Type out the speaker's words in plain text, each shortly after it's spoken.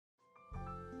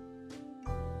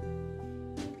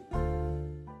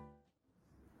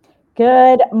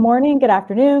Good morning, good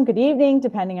afternoon, good evening,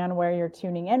 depending on where you're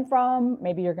tuning in from.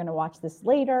 Maybe you're going to watch this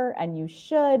later, and you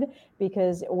should,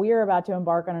 because we are about to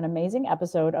embark on an amazing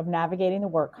episode of Navigating the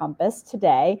Work Compass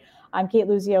today. I'm Kate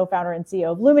Luzio, founder and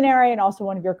CEO of Luminary, and also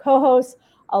one of your co-hosts,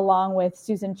 along with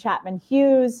Susan Chapman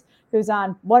Hughes, who's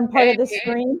on one part of the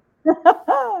screen.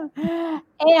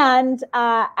 And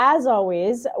as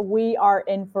always, we are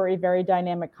in for a very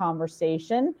dynamic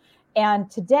conversation.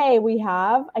 And today we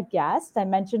have a guest. I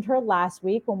mentioned her last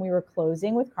week when we were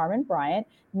closing with Carmen Bryant,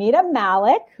 Mita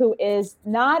Malik, who is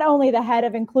not only the head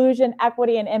of inclusion,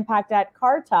 equity, and impact at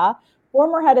Carta,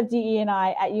 former head of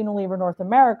DE&I at Unilever North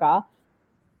America,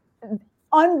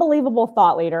 unbelievable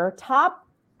thought leader,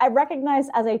 I recognize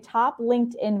as a top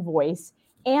LinkedIn voice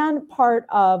and part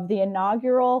of the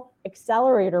inaugural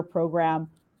accelerator program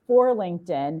for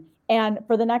LinkedIn. And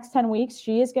for the next 10 weeks,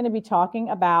 she is going to be talking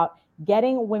about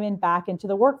getting women back into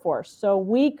the workforce. So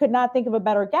we could not think of a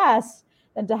better guest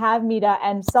than to have Mita.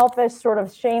 And selfish, sort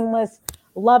of shameless,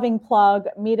 loving plug,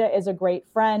 Mita is a great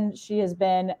friend. She has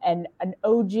been an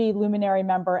OG Luminary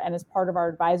member and is part of our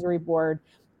advisory board.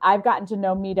 I've gotten to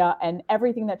know Mita and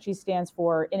everything that she stands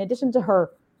for, in addition to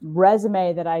her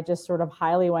resume that I just sort of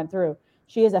highly went through.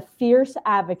 She is a fierce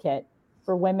advocate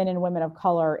for women and women of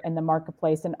color in the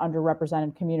marketplace and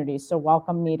underrepresented communities. So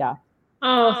welcome, Mita.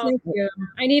 Oh, thank you.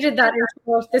 I needed that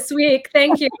intro this week.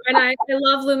 Thank you. And I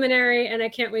love Luminary, and I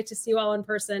can't wait to see you all in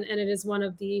person. And it is one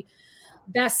of the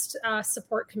best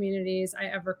support communities I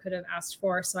ever could have asked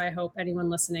for. So I hope anyone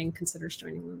listening considers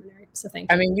joining Luminary. So thank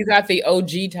you. I mean, you got the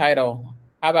OG title.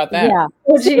 How about that? Yeah.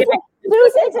 OG.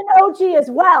 Susan's an OG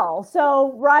as well.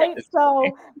 So, right.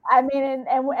 So, I mean,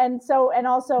 and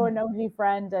also an OG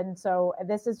friend. And so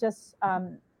this is just,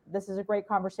 this is a great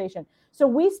conversation. So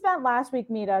we spent last week,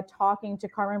 Mita, talking to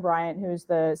Carmen Bryant, who's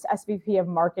the SVP of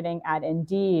marketing at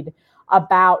Indeed,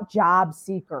 about job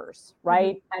seekers,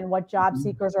 right? Mm-hmm. And what job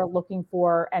seekers are looking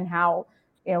for, and how,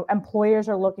 you know, employers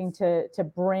are looking to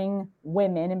bring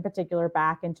women in particular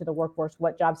back into the workforce,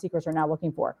 what job seekers are now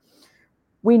looking for.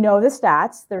 We know the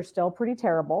stats. They're still pretty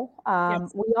terrible.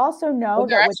 Yes. We also know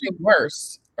they're actually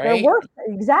worse, right? They're worse,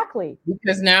 exactly.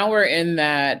 Because now we're in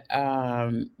that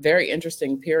very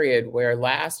interesting period where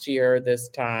last year, this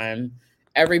time,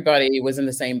 everybody was in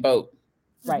the same boat.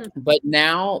 Right. But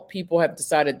now people have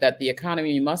decided that the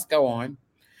economy must go on.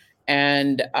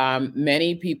 And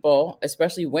many people,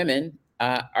 especially women,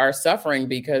 are suffering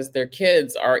because their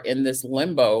kids are in this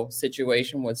limbo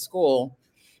situation with school.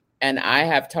 And I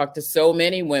have talked to so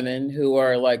many women who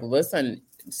are like, listen,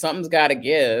 something's got to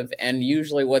give. And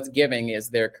usually what's giving is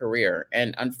their career.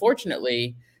 And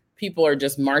unfortunately, people are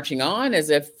just marching on as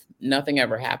if nothing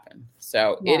ever happened.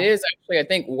 So It is actually, I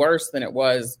think, worse than it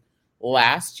was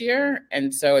last year.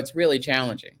 And so it's really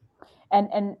challenging.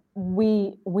 And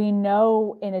we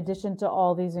know, in addition to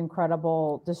all these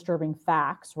incredible, disturbing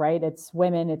facts, right? It's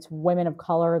women of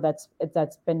color that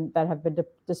have been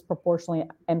disproportionately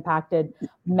impacted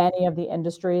many of the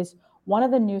industries. One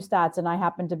of the new stats, and I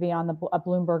happened to be on a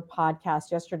Bloomberg podcast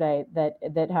yesterday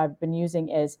that have been using,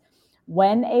 is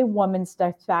when a woman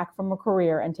steps back from a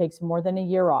career and takes more than a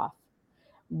year off,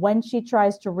 when she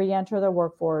tries to re-enter the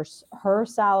workforce, her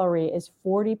salary is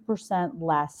 40%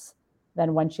 less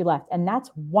than when she left. And that's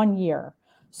 1 year.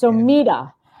 So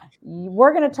Mita,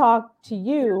 we're going to talk to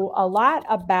you a lot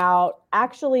about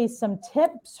actually some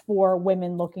tips for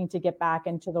women looking to get back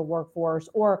into the workforce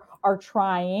or are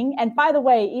trying. And by the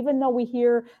way, even though we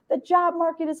hear the job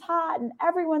market is hot and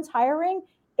everyone's hiring,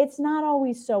 it's not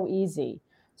always so easy.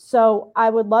 So I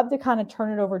would love to kind of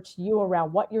turn it over to you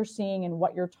around what you're seeing and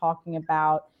what you're talking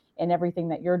about and everything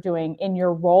that you're doing in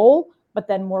your role, but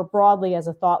then more broadly as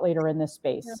a thought leader in this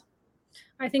space. Yeah.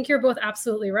 I think you're both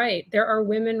absolutely right. There are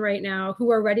women right now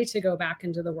who are ready to go back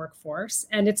into the workforce.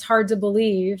 And it's hard to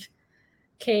believe,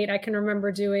 Kate, I can remember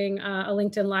doing a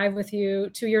LinkedIn Live with you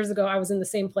 2 years ago. I was in the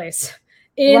same place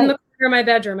in the corner of my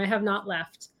bedroom. I have not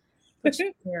left for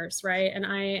 2 years, right? And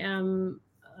I am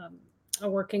a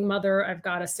working mother. I've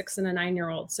got a 6 and a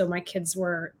 9-year-old. So my kids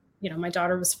were, my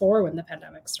daughter was 4 when the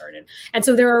pandemic started. And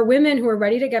so there are women who are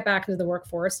ready to get back into the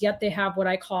workforce, yet they have what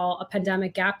I call a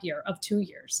pandemic gap year of 2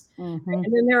 years. Mm-hmm. And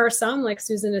then there are some, like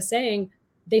Susan is saying,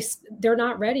 they're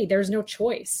not ready. There's no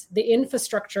choice. The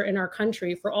infrastructure in our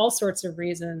country, for all sorts of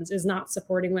reasons, is not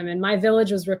supporting women. My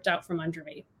village was ripped out from under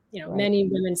me. Many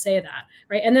women say that,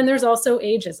 right? And then there's also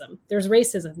ageism, there's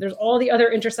racism, there's all the other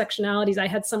intersectionalities. I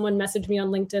had someone message me on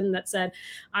LinkedIn that said,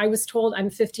 I was told I'm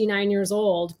 59 years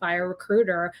old by a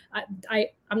recruiter.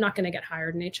 I'm not going to get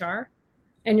hired in HR.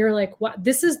 And you're like, what?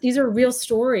 These are real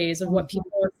stories of what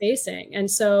people are facing. And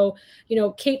so,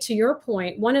 Kate, to your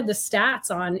point, one of the stats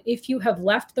on if you have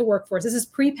left the workforce, this is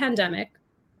pre-pandemic,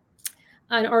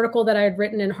 an article that I had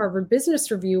written in Harvard Business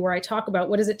Review where I talk about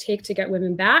what does it take to get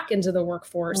women back into the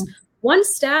workforce. One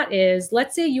stat is,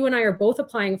 let's say you and I are both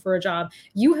applying for a job.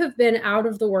 You have been out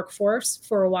of the workforce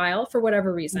for a while for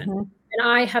whatever reason, and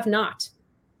I have not.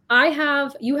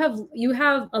 You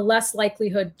have a less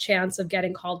likelihood chance of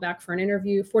getting called back for an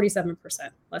interview, 47%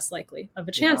 less likely of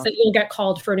a chance that you'll get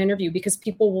called for an interview because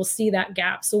people will see that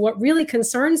gap. So what really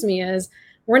concerns me is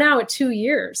we're now at 2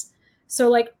 years. So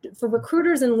like for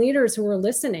recruiters and leaders who are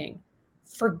listening,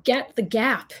 forget the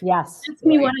gap. Yes. Ask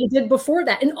me what I did before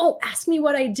that. And ask me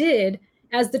what I did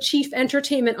as the chief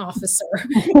entertainment officer,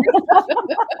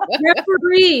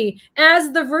 referee,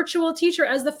 as the virtual teacher,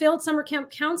 as the failed summer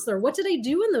camp counselor. What did I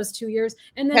do in those 2 years?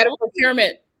 And then head of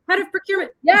procurement.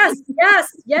 Yes.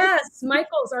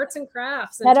 Michael's arts and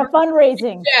crafts. Head of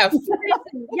fundraising. Jeff.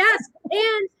 Yes.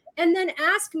 And then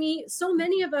ask me, so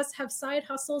many of us have side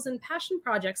hustles and passion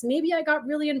projects. Maybe I got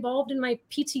really involved in my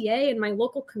PTA and my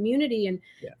local community and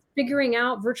figuring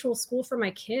out virtual school for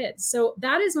my kids. So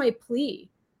that is my plea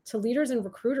to leaders and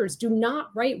recruiters. Do not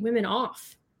write women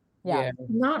off.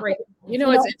 Not right.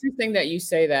 It's interesting that you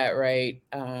say that, right?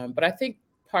 But I think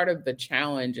part of the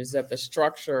challenge is that the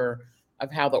structure of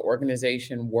how the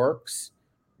organization works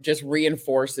just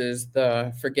reinforces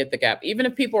the forget the gap. Even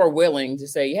if people are willing to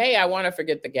say, hey, I want to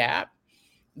forget the gap,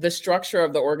 the structure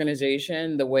of the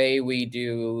organization, the way we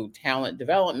do talent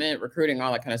development, recruiting,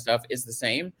 all that kind of stuff is the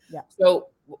same. Yeah. So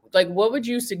like, what would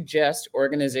you suggest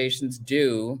organizations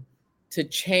do to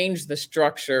change the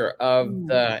structure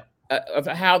of of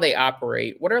how they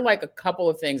operate? What are like a couple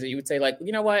of things that you would say, like,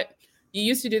 you know what, you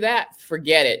used to do that,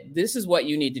 forget it. This is what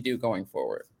you need to do going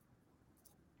forward.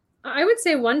 I would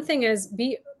say one thing is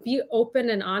be open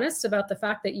and honest about the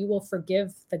fact that you will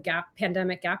forgive the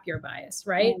pandemic gap year bias,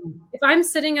 right? If I'm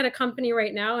sitting at a company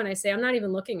right now and I say, I'm not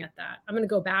even looking at that, I'm going to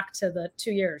go back to the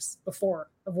 2 years before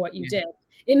of what you did.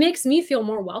 It makes me feel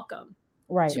more welcome.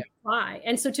 Right. To apply.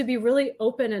 And so to be really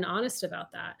open and honest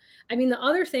about that. I mean, the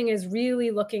other thing is really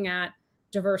looking at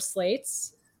diverse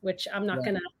slates, which I'm not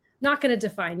gonna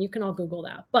define. You can all Google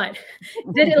that. But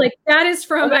that is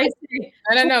from I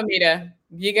don't know, Mita.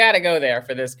 You gotta go there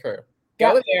for this crew.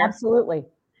 Go there. Absolutely.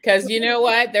 Because you know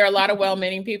what? There are a lot of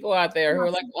well-meaning people out there who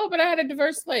are like, oh, but I had a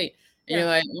diverse slate. And you're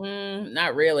like,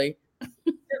 not really.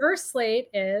 Diverse slate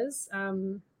is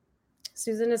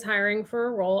Susan is hiring for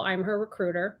a role. I'm her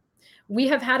recruiter. We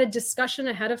have had a discussion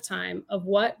ahead of time of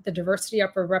what the diversity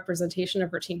upper representation of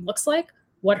her team looks like,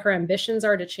 what her ambitions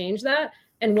are to change that,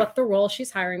 and what the role she's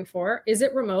hiring for. Is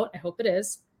it remote? I hope it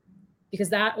is, because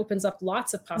that opens up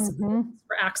lots of possibilities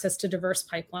for access to diverse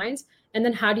pipelines. And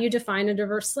then how do you define a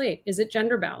diverse slate? Is it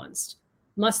gender balanced?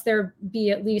 Must there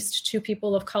be at least 2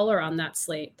 people of color on that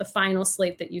slate, the final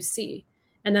slate that you see?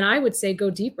 And then I would say go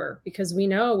deeper, because we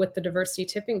know with the diversity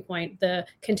tipping point, the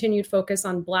continued focus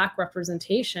on Black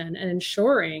representation and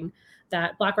ensuring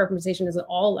that Black representation is at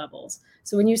all levels.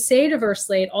 So when you say diverse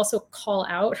slate, also call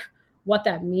out what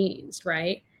that means,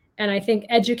 right? And I think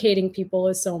educating people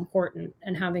is so important,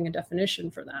 and having a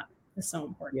definition for that is so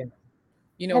important.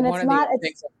 Yeah. One of the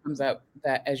things that comes up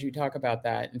that as you talk about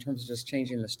that in terms of just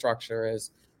changing the structure is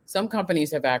some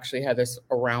companies have actually had this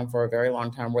around for a very long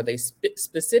time where they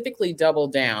specifically double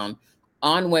down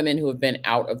on women who have been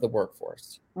out of the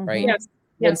workforce, right? Yes.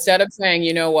 Instead of saying,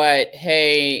 you know what,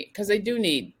 hey, because they do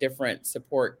need different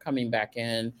support coming back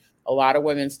in. A lot of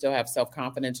women still have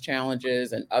self-confidence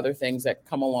challenges and other things that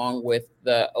come along with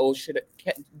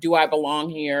do I belong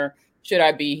here? Should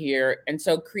I be here? And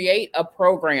so create a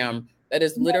program that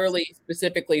is literally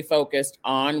specifically focused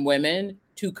on women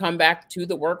to come back to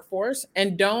the workforce,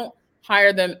 and don't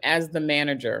hire them as the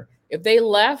manager. If they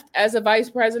left as a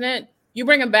vice president, you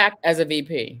bring them back as a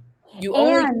VP. You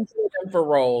only use them for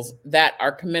roles that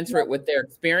are commensurate with their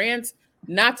experience,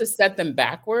 not to set them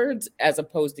backwards, as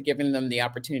opposed to giving them the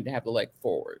opportunity to have the leg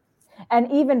forward.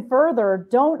 And even further,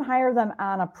 don't hire them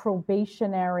on a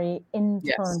probationary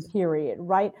intern period,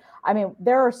 right? I mean,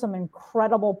 there are some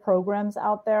incredible programs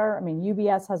out there. I mean,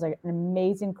 UBS has an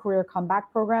amazing career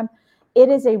comeback program. It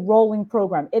is a rolling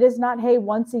program. It is not, hey,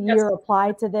 once a year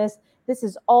apply to this. This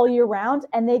is all year round,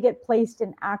 and they get placed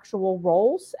in actual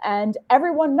roles. And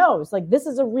everyone knows, like, this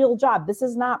is a real job. This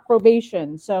is not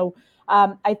probation. So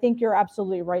I think you're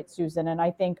absolutely right, Susan. And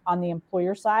I think on the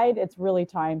employer side, it's really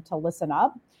time to listen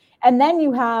up. And then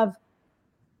you have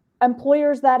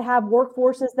employers that have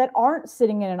workforces that aren't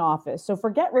sitting in an office. So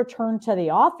forget return to the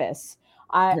office.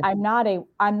 I'm not a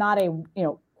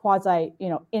quasi,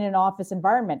 in an office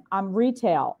environment. I'm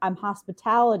retail, I'm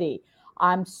hospitality,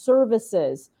 I'm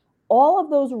services, all of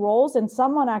those roles. And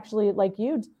someone actually like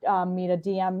you, Mita,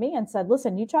 DM me and said,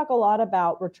 listen, you talk a lot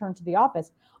about return to the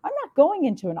office. I'm not going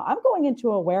I'm going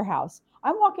into a warehouse.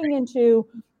 I'm walking into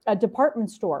a department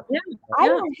store. Yeah. I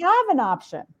don't have an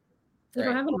option. We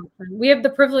don't have an option. We have the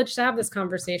privilege to have this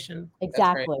conversation.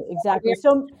 Exactly. Right. Exactly.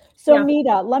 So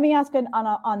Mita, let me ask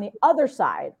on the other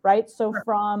side, right? So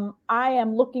from I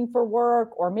am looking for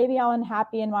work, or maybe I'm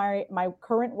unhappy in my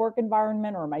current work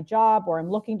environment or my job, or I'm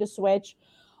looking to switch.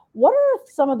 What are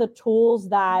some of the tools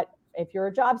that, if you're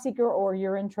a job seeker or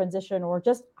you're in transition, or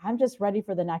I'm just ready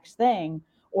for the next thing,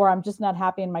 or I'm just not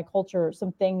happy in my culture,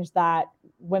 some things that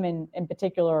women in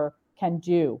particular can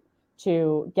do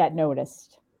to get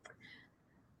noticed?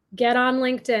 Get on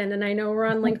LinkedIn. And I know we're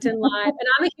on LinkedIn Live, and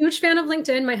I'm a huge fan of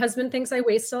LinkedIn. My husband thinks I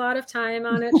waste a lot of time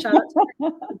on it. Shout out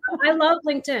to I love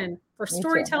LinkedIn for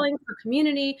storytelling, for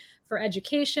community, for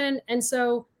education. And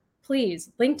so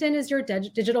please, LinkedIn is your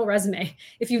digital resume.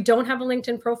 If you don't have a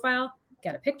LinkedIn profile,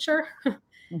 get a picture,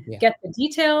 get the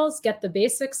details, get the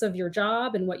basics of your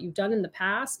job and what you've done in the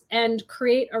past, and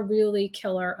create a really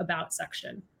killer about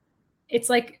section. It's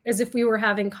like as if we were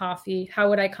having coffee. How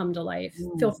would I come to life?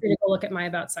 Feel free to go look at my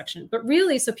about section. But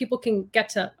really, so people can get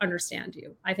to understand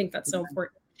you. I think that's so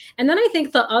important. And then I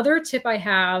think the other tip I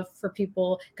have for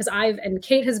people, because and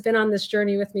Kate has been on this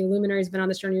journey with me, Luminary's been on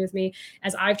this journey with me,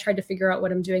 as I've tried to figure out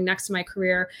what I'm doing next in my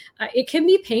career. It can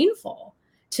be painful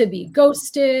to be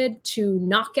ghosted, to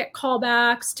not get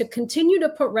callbacks, to continue to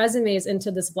put resumes into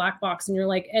this black box. And you're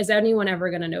like, is anyone ever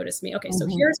going to notice me? Okay, so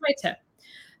here's my tip.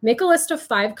 Make a list of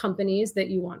 5 companies that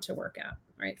you want to work at,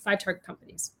 right? 5 target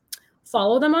companies.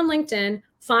 Follow them on LinkedIn.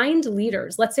 Find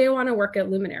leaders. Let's say I want to work at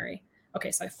Luminary.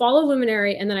 Okay, so I follow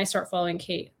Luminary, and then I start following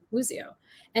Kate Luzio.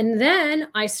 And then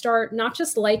I start not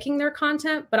just liking their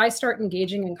content, but I start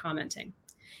engaging and commenting.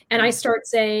 And I start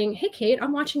saying, hey, Kate,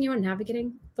 I'm watching you on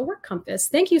Navigating the Work Compass.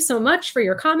 Thank you so much for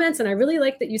your comments. And I really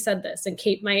like that you said this. And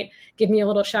Kate might give me a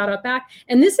little shout out back.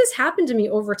 And this has happened to me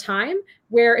over time,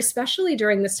 where especially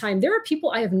during this time, there are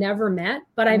people I have never met,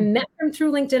 but I met them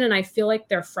through LinkedIn and I feel like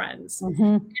they're friends.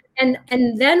 And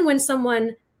then when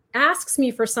someone asks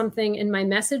me for something in my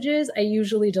messages, I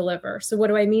usually deliver. So what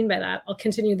do I mean by that? I'll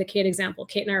continue the Kate example.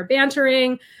 Kate and I are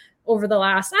bantering over the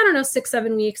last,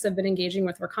 6-7 weeks. I've been engaging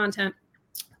with her content.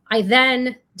 I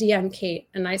then DM Kate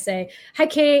and I say, hi,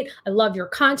 Kate, I love your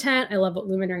content. I love what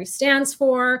Luminary stands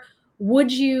for. Would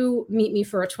you meet me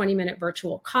for a 20-minute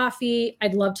virtual coffee?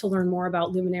 I'd love to learn more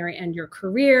about Luminary and your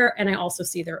career. And I also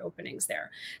see their openings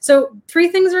there. So 3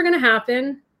 things are going to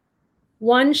happen.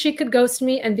 1, she could ghost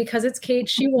me. And because it's Kate,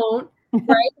 she won't.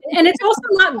 Right. And it's also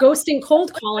not ghosting,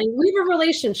 cold calling. We have a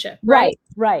relationship. Right.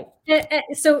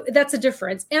 So that's a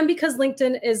difference. And because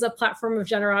LinkedIn is a platform of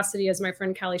generosity, as my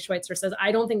friend Callie Schweitzer says,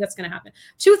 I don't think that's going to happen.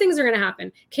 2 things are going to happen.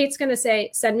 Kate's going to say,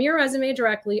 send me your resume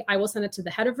directly. I will send it to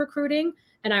the head of recruiting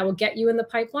and I will get you in the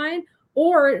pipeline.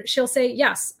 Or she'll say,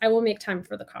 yes, I will make time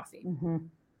for the coffee.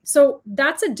 So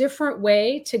that's a different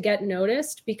way to get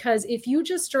noticed, because if you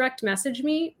just direct message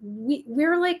me,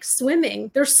 we're like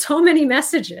swimming. There's so many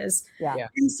messages.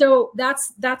 And so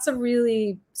that's a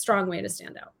really strong way to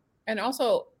stand out. And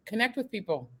also connect with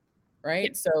people,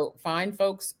 right? So find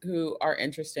folks who are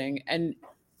interesting and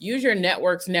use your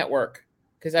network.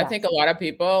 Because I think a lot of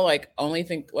people only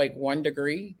think 1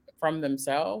 degree from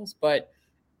themselves, but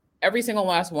every single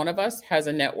last one of us has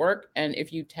a network. And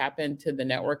if you tap into the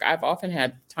network, I've often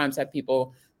had times that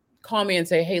people call me and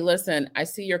say, hey, listen, I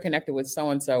see you're connected with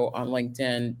so-and-so on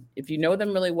LinkedIn. If you know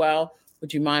them really well,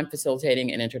 would you mind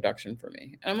facilitating an introduction for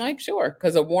me? And I'm like, sure.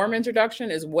 Because a warm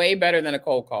introduction is way better than a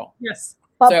cold call. Yes.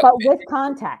 But with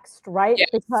context, right?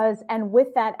 Yes. And with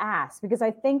that ask, because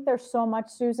I think there's so much,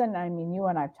 Susan, I mean, you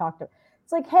and I've talked,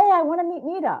 it's like, hey, I want to meet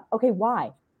Mita. Okay,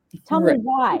 why? Tell me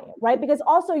why, right? Because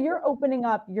also you're opening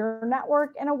up your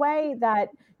network in a way that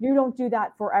you don't do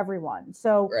that for everyone.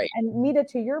 So, and Mita,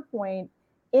 to your point,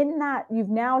 in that you've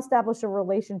now established a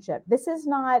relationship. This is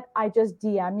not, I just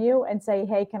DM you and say,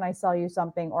 hey, can I sell you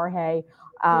something? Or, hey,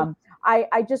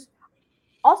 I just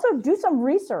also do some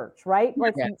research, right?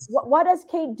 Like what does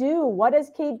Kate do? What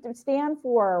does Kate stand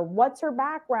for? What's her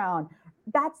background?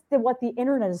 That's what the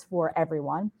internet is for,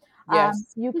 everyone.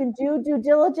 You can do due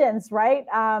diligence, right?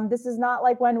 This is not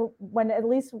like when at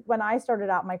least when I started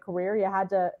out my career,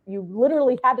 you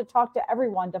literally had to talk to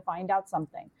everyone to find out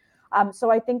something.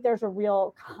 So I think there's a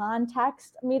real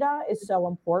context, Mita, is so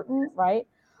important, right?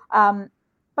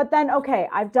 But then, okay,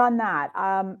 I've done that.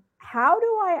 How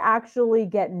do I actually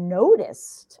get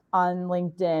noticed on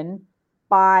LinkedIn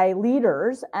by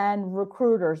leaders and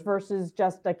recruiters versus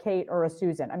just a Kate or a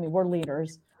Susan? I mean, we're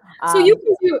leaders. So you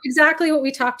can do exactly what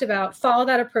we talked about. Follow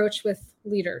that approach with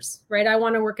leaders, right? I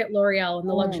want to work at L'Oreal in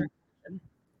the luxury.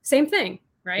 Same thing,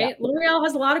 right? Yeah. L'Oreal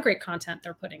has a lot of great content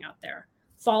they're putting out there.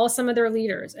 Follow some of their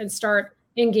leaders and start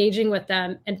engaging with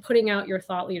them and putting out your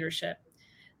thought leadership.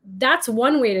 That's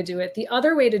one way to do it. The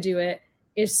other way to do it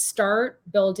is start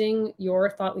building your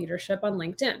thought leadership on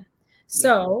LinkedIn.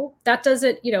 So that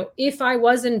doesn't, if I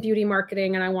was in beauty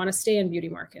marketing and I want to stay in beauty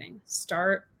marketing,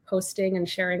 start posting and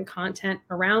sharing content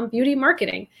around beauty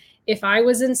marketing. If I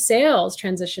was in sales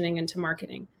transitioning into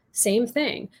marketing, same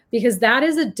thing, because that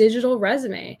is a digital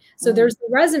resume. So there's the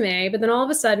resume, but then all of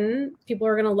a sudden people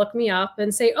are going to look me up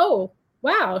and say, oh,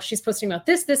 wow, she's posting about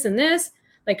this, this, and this.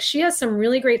 Like she has some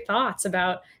really great thoughts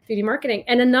about beauty marketing.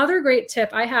 And another great tip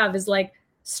I have is like,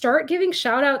 start giving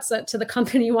shout outs to the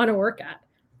company you want to work at.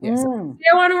 Yes. So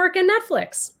I want to work in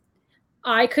Netflix.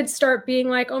 I could start being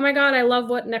like, oh my God, I love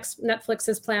what next Netflix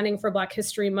is planning for Black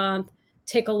History Month.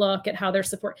 Take a look at how they're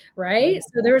supporting, right? Yeah.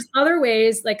 So there's other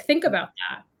ways, like think about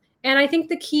that. And I think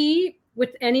the key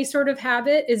with any sort of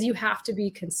habit is you have to be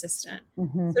consistent.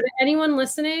 So to anyone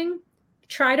listening,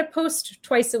 try to post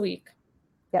twice a week.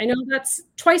 Yep. I know that's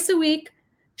twice a week.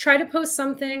 Try to post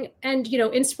something. And,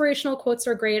 inspirational quotes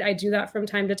are great. I do that from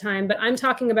time to time, but I'm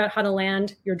talking about how to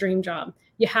land your dream job.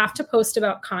 You have to post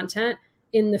about content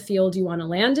in the field you want to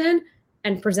land in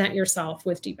and present yourself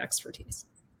with deep expertise.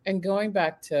 And going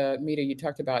back to Mita, you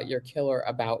talked about your killer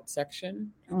about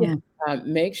section. Yeah.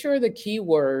 Make sure the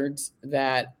keywords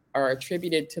that are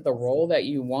attributed to the role that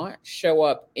you want show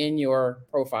up in your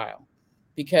profile,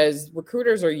 because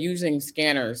recruiters are using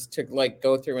scanners to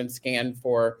go through and scan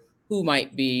for who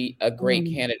might be a great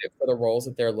candidate for the roles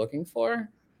that they're looking for.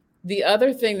 The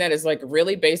other thing that is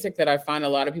really basic that I find a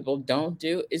lot of people don't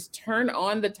do is turn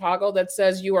on the toggle that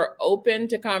says you are open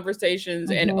to conversations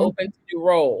and open to new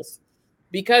roles.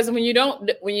 Because when you don't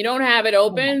have it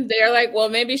open, they're like, well,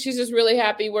 maybe she's just really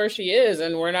happy where she is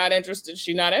and we're not interested.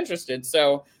 She's not interested.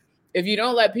 So if you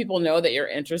don't let people know that you're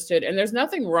interested, and there's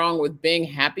nothing wrong with being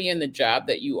happy in the job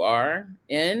that you are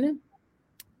in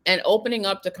and opening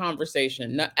up to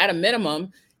conversation. At a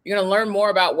minimum, you're going to learn more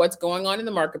about what's going on in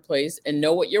the marketplace and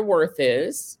know what your worth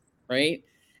is, right?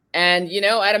 And,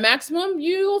 at a maximum,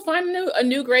 you'll find a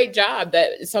new great job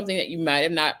that is something that you might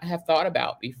not have thought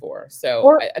about before.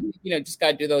 So I think, just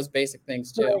got to do those basic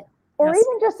things too. Right. Or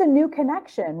even just a new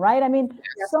connection, right? I mean,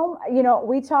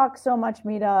 we talk so much,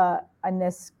 Mita, on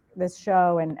this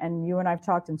show, and you and I've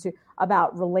talked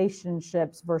about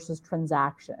relationships versus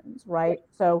transactions, right?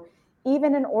 So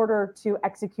even in order to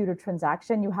execute a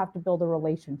transaction, you have to build a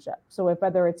relationship. So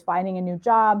whether it's finding a new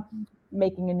job,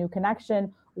 making a new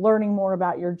connection, learning more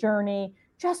about your journey,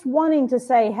 just wanting to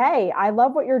say, hey, I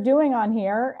love what you're doing on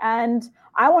here. And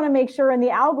I want to make sure in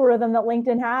the algorithm that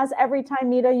LinkedIn has, every time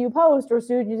Mita you post or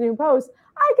Sue you post,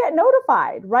 I get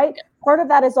notified, right? Part of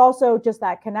that is also just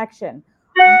that connection.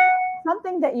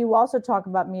 Something that you also talk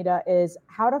about, Mita, is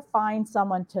how to find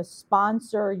someone to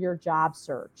sponsor your job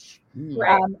search.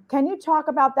 Right. Can you talk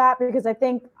about that? Because I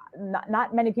think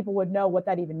not many people would know what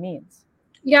that even means.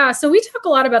 Yeah, so we talk a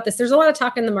lot about this. There's a lot of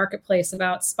talk in the marketplace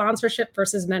about sponsorship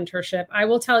versus mentorship. I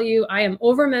will tell you, I am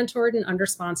over-mentored and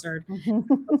under-sponsored. I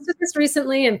posted this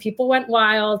recently, and people went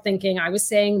wild thinking I was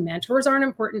saying mentors aren't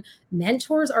important.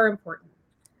 Mentors are important.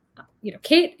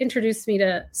 Kate introduced me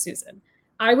to Susan.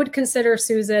 I would consider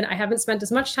Susan, I haven't spent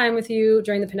as much time with you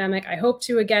during the pandemic. I hope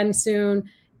to again soon.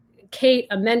 Kate,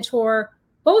 a mentor.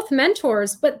 Both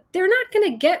mentors, but they're not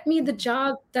going to get me the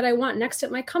job that I want next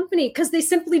at my company because they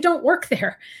simply don't work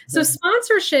there. So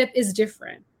sponsorship is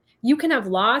different. You can have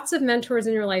lots of mentors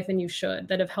in your life, and you should,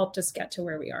 that have helped us get to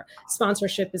where we are.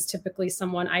 Sponsorship is typically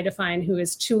someone I define who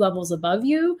is 2 levels above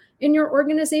you in your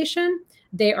organization.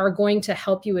 They are going to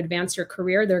help you advance your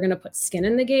career. They're going to put skin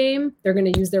in the game. They're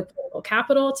going to use their political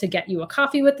capital to get you a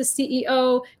coffee with the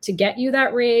CEO, to get you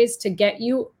that raise, to get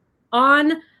you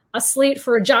on a slate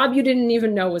for a job you didn't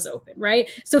even know was open, right?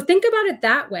 So think about it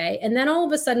that way. And then all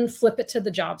of a sudden flip it to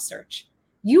the job search.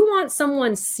 You want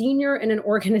someone senior in an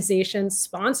organization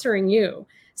sponsoring you,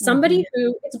 somebody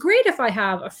who, it's great if I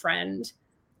have a friend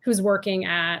who's working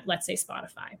at, let's say,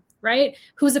 Spotify, right?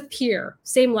 Who's a peer,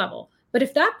 same level. But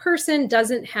if that person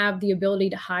doesn't have the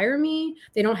ability to hire me,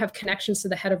 they don't have connections to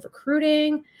the head of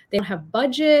recruiting, they don't have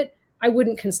budget, I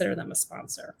wouldn't consider them a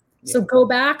sponsor. Yeah. So go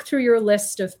back through your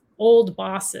list of old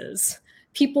bosses,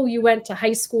 people you went to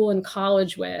high school and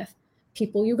college with,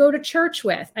 people you go to church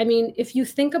with. I mean, if you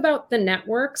think about the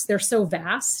networks, they're so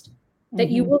vast that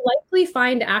you will likely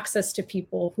find access to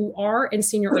people who are in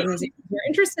senior organizations you're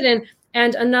interested in.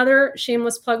 And another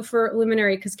shameless plug for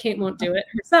Luminary, because Kate won't do it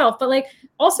herself. But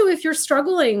also if you're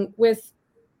struggling with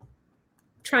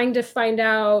trying to find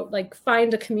out, like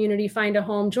find a community, find a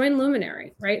home, join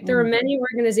Luminary, right? There are many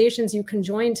organizations you can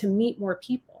join to meet more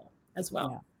people as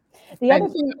well. Yeah. The other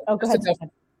thing, go ahead.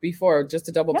 Before, just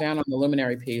to double down on the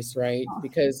Luminary piece, right?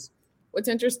 Because what's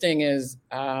interesting is,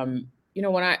 when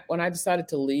I decided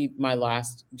to leave my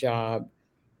last job,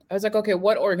 I was like, okay,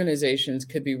 what organizations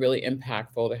could be really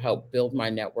impactful to help build my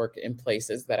network in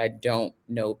places that I don't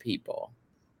know people,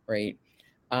 right?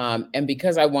 And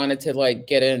because I wanted to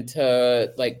get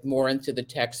into more into the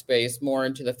tech space, more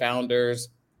into the founders,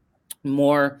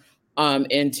 more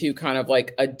into kind of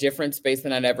a different space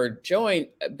than I'd ever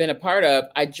been a part of,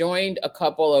 I joined a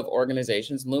couple of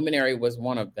organizations. Luminary was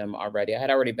one of them already. I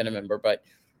had already been a member, but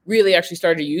really actually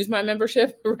started to use my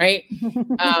membership, right?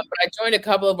 But I joined a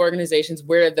couple of organizations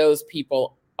where those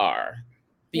people are,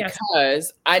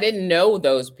 because I didn't know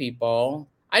those people.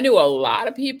 I knew a lot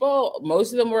of people.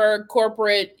 Most of them were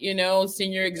corporate,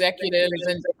 senior executives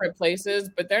in different places,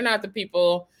 but they're not the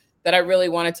people that I really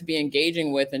wanted to be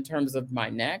engaging with in terms of my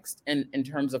next and in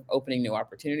terms of opening new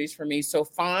opportunities for me. So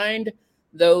find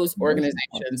those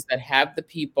organizations that have the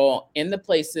people in the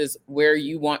places where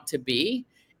you want to be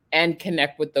and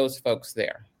connect with those folks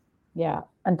there. Yeah.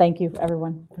 And thank you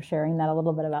everyone for sharing that a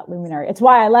little bit about Luminary. It's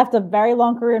why I left a very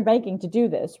long career in banking to do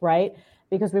this, right?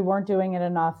 Because we weren't doing it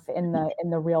enough in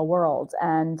the real world.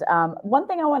 And one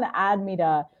thing I want to add,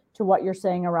 Mita, to what you're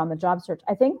saying around the job search,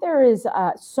 I think there is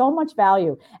so much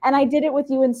value. And I did it with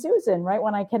you and Susan, right?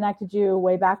 When I connected you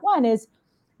way back when, is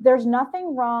there's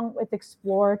nothing wrong with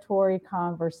exploratory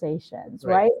conversations,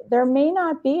 right? There may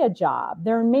not be a job.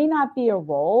 There may not be a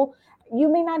role. You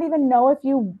may not even know if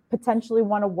you potentially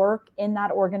want to work in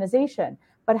that organization,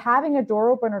 but having a door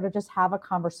opener to just have a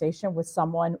conversation with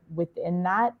someone within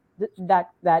that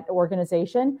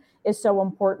organization is so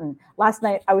important. Last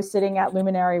night, I was sitting at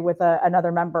Luminary with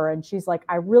another member, and she's like,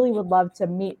 I really would love to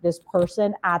meet this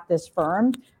person at this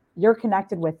firm. You're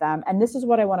connected with them. And this is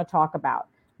what I want to talk about.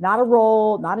 Not a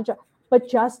role, not a job, but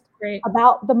just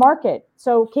about the market.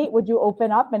 So Kate, would you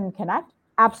open up and connect?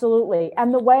 Absolutely.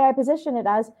 And the way I position it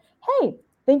as, hey,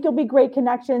 think you'll be great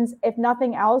connections. If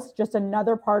nothing else, just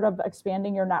another part of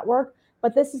expanding your network.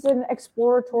 But this is an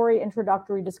exploratory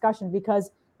introductory discussion,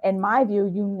 because in my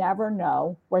view, you never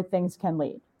know where things can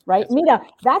lead, right? Mita,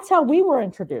 that's how we were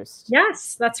introduced.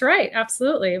 Yes, that's right.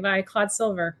 Absolutely. By Claude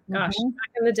Silver. Gosh, back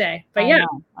in the day. But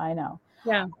I know.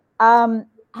 Yeah.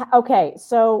 Okay.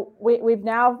 So we've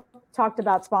now talked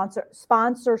about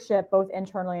sponsorship, both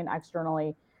internally and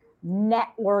externally.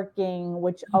 Networking,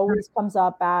 which always comes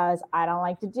up as, I don't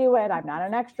like to do it. I'm not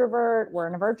an extrovert. We're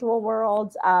in a virtual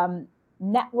world.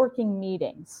 Networking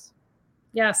meetings.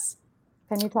 Yes.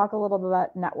 Can you talk a little bit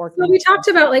about networking? So we talked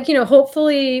about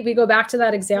hopefully we go back to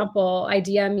that example. I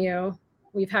DM you.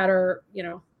 We've had our,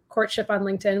 courtship on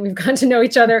LinkedIn. We've gotten to know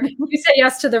each other. You said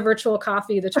yes to the virtual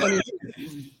coffee, the 20.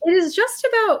 It is just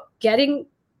about getting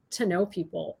to know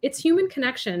people. It's human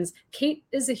connections. Kate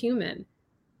is a human.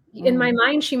 In my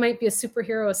mind, she might be a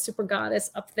superhero, a super goddess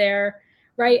up there.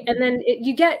 Right. And then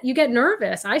you get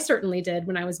nervous. I certainly did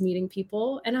when I was meeting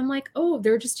people, and I'm like, oh,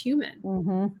 they're just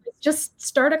human. Just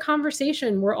start a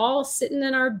conversation. We're all sitting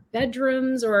in our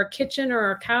bedrooms or our kitchen or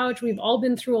our couch. We've all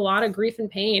been through a lot of grief and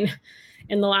pain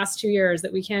in the last 2 years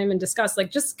that we can't even discuss.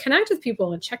 Just connect with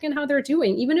people and check in how they're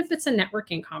doing, even if it's a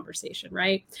networking conversation.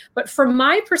 Right. But from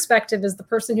my perspective, as the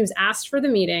person who's asked for the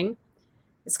meeting,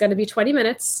 it's going to be 20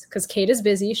 minutes because Kate is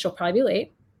busy. She'll probably be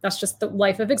late. That's just the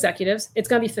life of executives. It's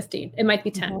going to be 15. It might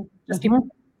be 10. Just people.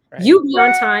 Right. You be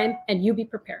on time and you be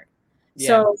prepared. Yeah.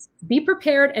 So be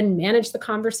prepared and manage the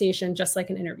conversation just like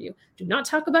an interview. Do not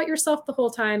talk about yourself the whole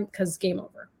time, because game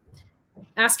over.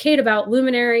 Ask Kate about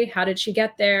Luminary. How did she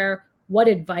get there? What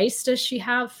advice does she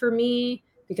have for me?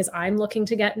 Because I'm looking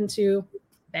to get into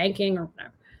banking or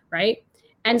whatever, right?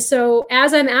 And so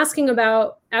as I'm asking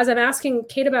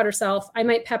Kate about herself, I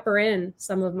might pepper in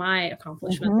some of my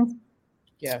accomplishments.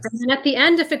 Yes. And then at the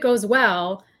end, if it goes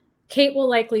well, Kate will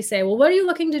likely say, well, what are you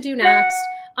looking to do next?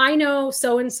 I know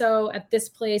so-and-so at this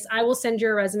place. I will send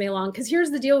your resume along. Because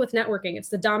here's the deal with networking. It's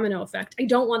the domino effect. I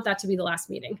don't want that to be the last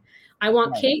meeting. I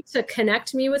want Kate to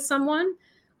connect me with someone,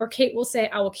 or Kate will say,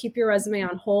 I will keep your resume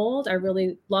on hold. I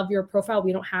really love your profile.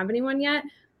 We don't have anyone yet.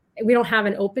 We don't have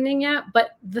an opening yet.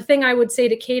 But the thing I would say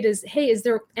to Kate is, hey, is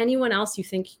there anyone else you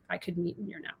think I could meet in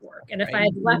your network? And if I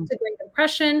had left a great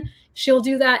impression, she'll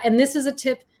do that. And this is a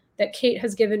tip that Kate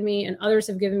has given me and others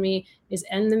have given me, is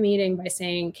end the meeting by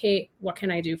saying, Kate, what can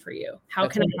I do for you? How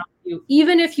can I help you?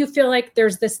 Even if you feel like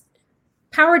there's this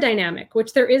power dynamic,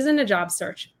 which there is in a job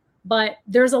search, but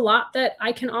there's a lot that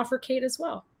I can offer Kate as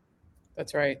well.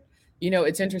 That's right.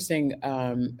 It's interesting,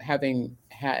 having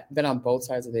been on both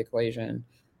sides of the equation.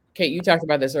 Kate, you talked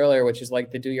about this earlier, which is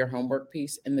like the do your homework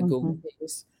piece in the Google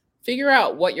piece. Figure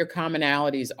out what your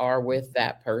commonalities are with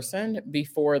that person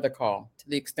before the call to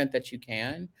the extent that you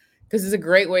can, because it's a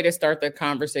great way to start the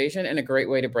conversation and a great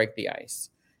way to break the ice.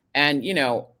 And,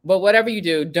 but whatever you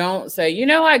do, don't say,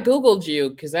 I Googled you,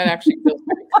 because that actually feels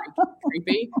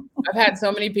creepy. I've had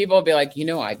so many people be like,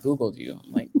 I Googled you.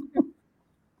 I'm like,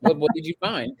 what did you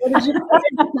find?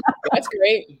 That's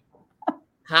great.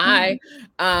 Hi.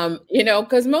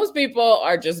 Because most people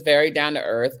are just very down to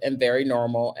earth and very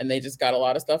normal, and they just got a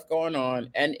lot of stuff going on.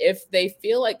 And if you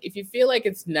feel like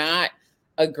it's not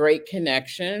a great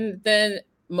connection, then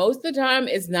most of the time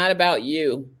it's not about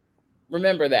you.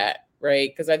 Remember that, right?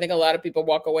 Because I think a lot of people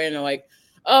walk away and they're like,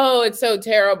 oh, it's so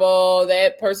terrible.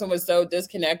 That person was so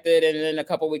disconnected. And then a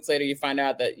couple of weeks later, you find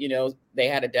out that, they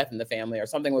had a death in the family or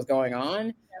something was going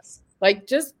on. Yes. Like,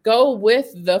 just go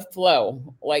with the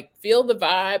flow, like feel the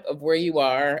vibe of where you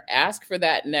are, ask for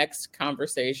that next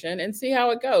conversation and see how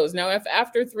it goes. Now, if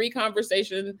after 3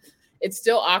 conversations, it's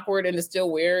still awkward and it's still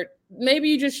weird, maybe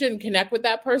you just shouldn't connect with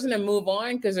that person and move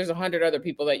on, because there's 100 other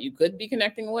people that you could be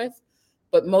connecting with.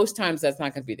 But most times that's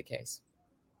not going to be the case.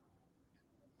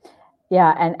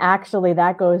 Yeah. And actually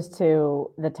that goes to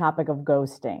the topic of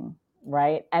ghosting,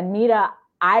 right? And Mita,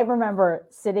 I remember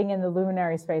sitting in the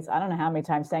luminary space, I don't know how many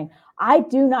times, saying, I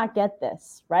do not get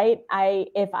this, right?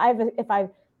 If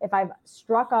I've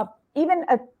struck up,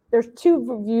 there's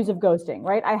 2 views of ghosting,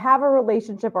 right? I have a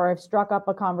relationship, or I've struck up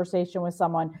a conversation with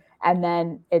someone, and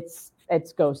then it's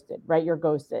ghosted, right? You're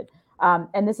ghosted.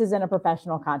 And this is in a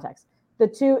professional context.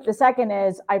 The second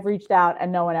is I've reached out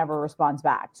and no one ever responds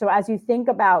back. So as you think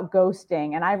about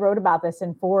ghosting, and I wrote about this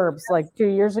in Forbes like 2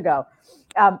 years ago,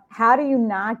 how do you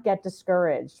not get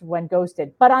discouraged when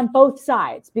ghosted, but on both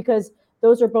sides, because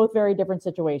those are both very different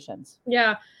situations.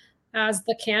 Yeah. As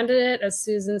the candidate, as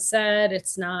Susan said,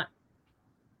 it's not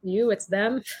you, it's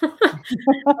them.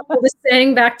 The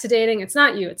saying back to dating, it's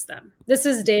not you, it's them. This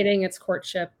is dating, it's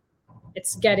courtship.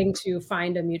 It's getting to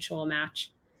find a mutual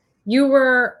match. You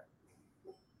were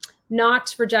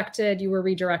not rejected, you were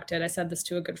redirected. I said this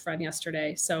to a good friend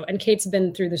yesterday. And Kate's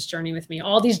been through this journey with me.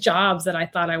 All these jobs that I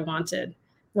thought I wanted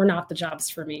were not the jobs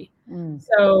for me.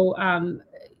 So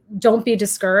don't be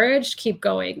discouraged, keep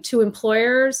going. To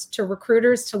employers, to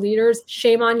recruiters, to leaders,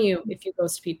 shame on you if you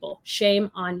ghost people. Shame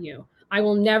on you. I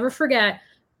will never forget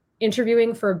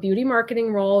interviewing for a beauty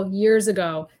marketing role years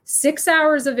ago, 6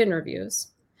 hours of interviews.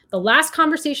 The last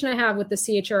conversation I have with the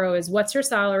CHRO is, what's your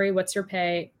salary? What's your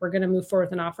pay? We're going to move forward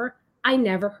with an offer. I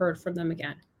never heard from them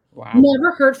again. Wow.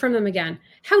 Never heard from them again.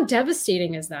 How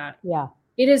devastating is that? Yeah.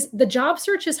 It is. The job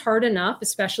search is hard enough,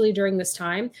 especially during this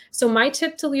time. So my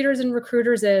tip to leaders and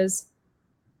recruiters is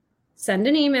send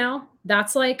an email.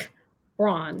 That's like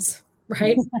bronze,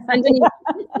 right? Send an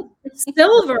email.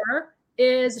 Silver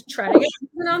is try to get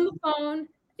someone on the phone.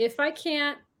 If I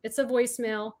can't, it's a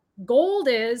voicemail. Gold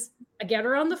is I get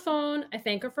her on the phone. I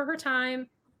thank her for her time.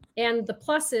 And the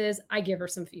plus is I give her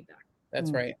some feedback.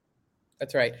 That's right.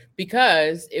 That's right.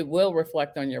 Because it will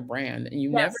reflect on your brand, and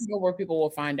you never know where people will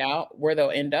find out, where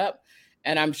they'll end up.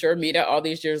 And I'm sure, Mita, all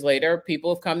these years later,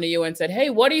 people have come to you and said,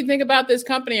 hey, what do you think about this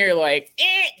company? Or you're like,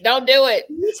 don't do it.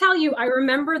 Let me tell you, I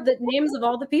remember the names of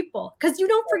all the people, because you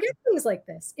don't forget things like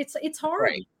this. It's hard,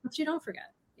 right. But you don't forget.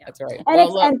 Yeah. That's right.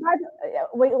 And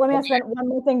wait, let me ask one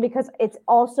more thing, because it's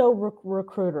also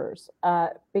recruiters,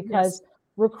 because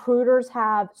recruiters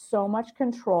have so much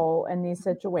control in these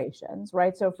situations,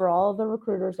 right? So for all of the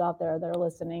recruiters out there that are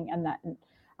listening and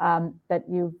that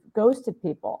you've ghosted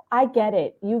people, I get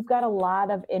it. You've got a lot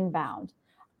of inbound,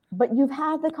 but you've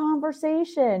had the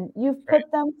conversation. You've put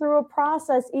them through a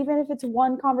process, even if it's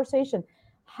one conversation.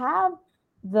 Have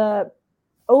the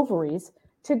ovaries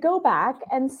to go back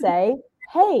and say,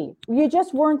 hey, you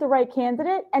just weren't the right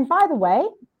candidate. And by the way,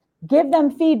 give them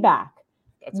feedback.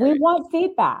 We want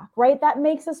feedback, right? That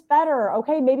makes us better.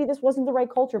 Okay, maybe this wasn't the right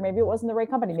culture. Maybe it wasn't the right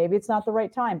company. Maybe it's not the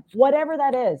right time. Whatever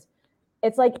that is,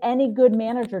 it's like any good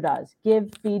manager does.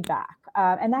 Give feedback.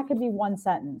 And that could be one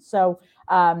sentence. So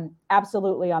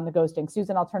absolutely on the ghosting.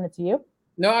 Susan, I'll turn it to you.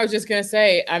 No, I was just going to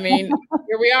say, I mean,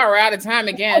 here we are. We're out of time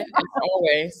again, as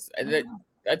always.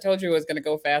 I told you it was going to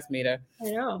go fast, Mita.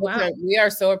 I know. Wow. We are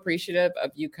so appreciative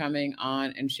of you coming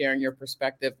on and sharing your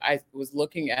perspective. I was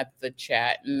looking at the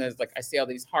chat, and there's I see all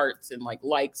these hearts and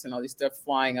likes and all these stuff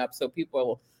flying up. So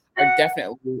people are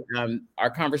definitely,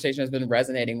 our conversation has been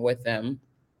resonating with them.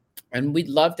 And we'd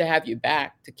love to have you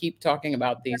back to keep talking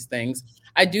about these things.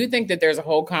 I do think that there's a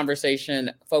whole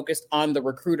conversation focused on the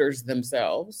recruiters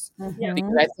themselves,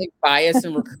 because I think bias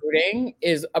in recruiting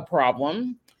is a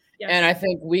problem. Yes. And I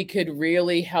think we could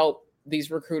really help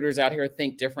these recruiters out here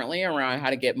think differently around how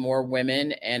to get more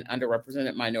women and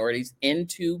underrepresented minorities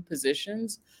into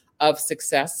positions of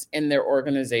success in their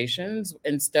organizations,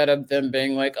 instead of them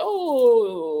being like,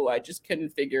 oh, I just couldn't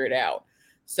figure it out.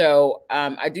 So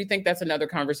I do think that's another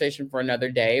conversation for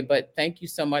another day, but thank you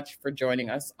so much for joining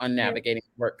us on Navigating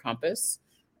Work Compass.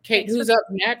 Kate, who's up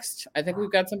next? I think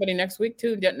we've got somebody next week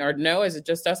too. Or no, is it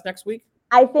just us next week?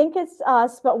 I think it's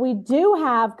us, but we do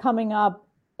have coming up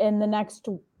in the next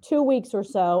 2 weeks or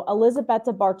so,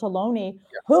 Elisabetta Bartoloni,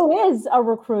 who is a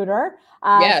recruiter.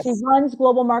 Yes. She runs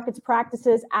global markets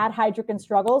practices at Heidrick and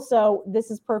Struggle. So this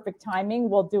is perfect timing.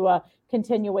 We'll do a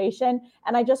continuation.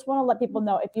 And I just want to let people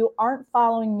know, if you aren't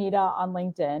following Mita on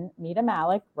LinkedIn, Mita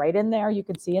Malik, right in there, you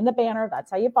can see in the banner,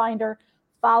 that's how you find her.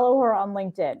 Follow her on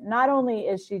LinkedIn. Not only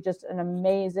is she just an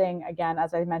amazing, again,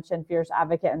 as I mentioned, fierce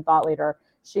advocate and thought leader,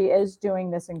 she is doing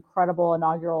this incredible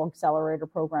inaugural accelerator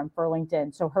program for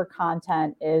LinkedIn. So her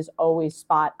content is always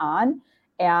spot on,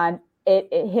 and it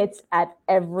hits at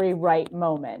every right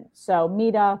moment. So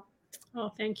Mita.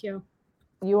 Oh, thank you.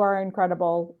 You are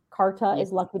incredible. Carta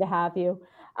is lucky to have you,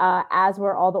 as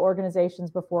were all the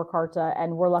organizations before Carta.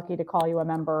 And we're lucky to call you a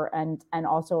member and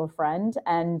also a friend,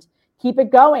 and keep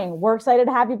it going. We're excited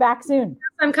to have you back soon.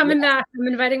 I'm coming back. I'm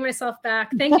inviting myself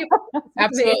back. Thank you.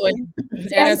 Absolutely.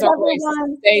 Thanks, as always,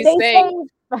 everyone. stay safe.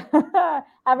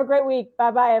 Have a great week.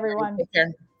 Bye-bye, everyone. Take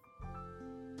care.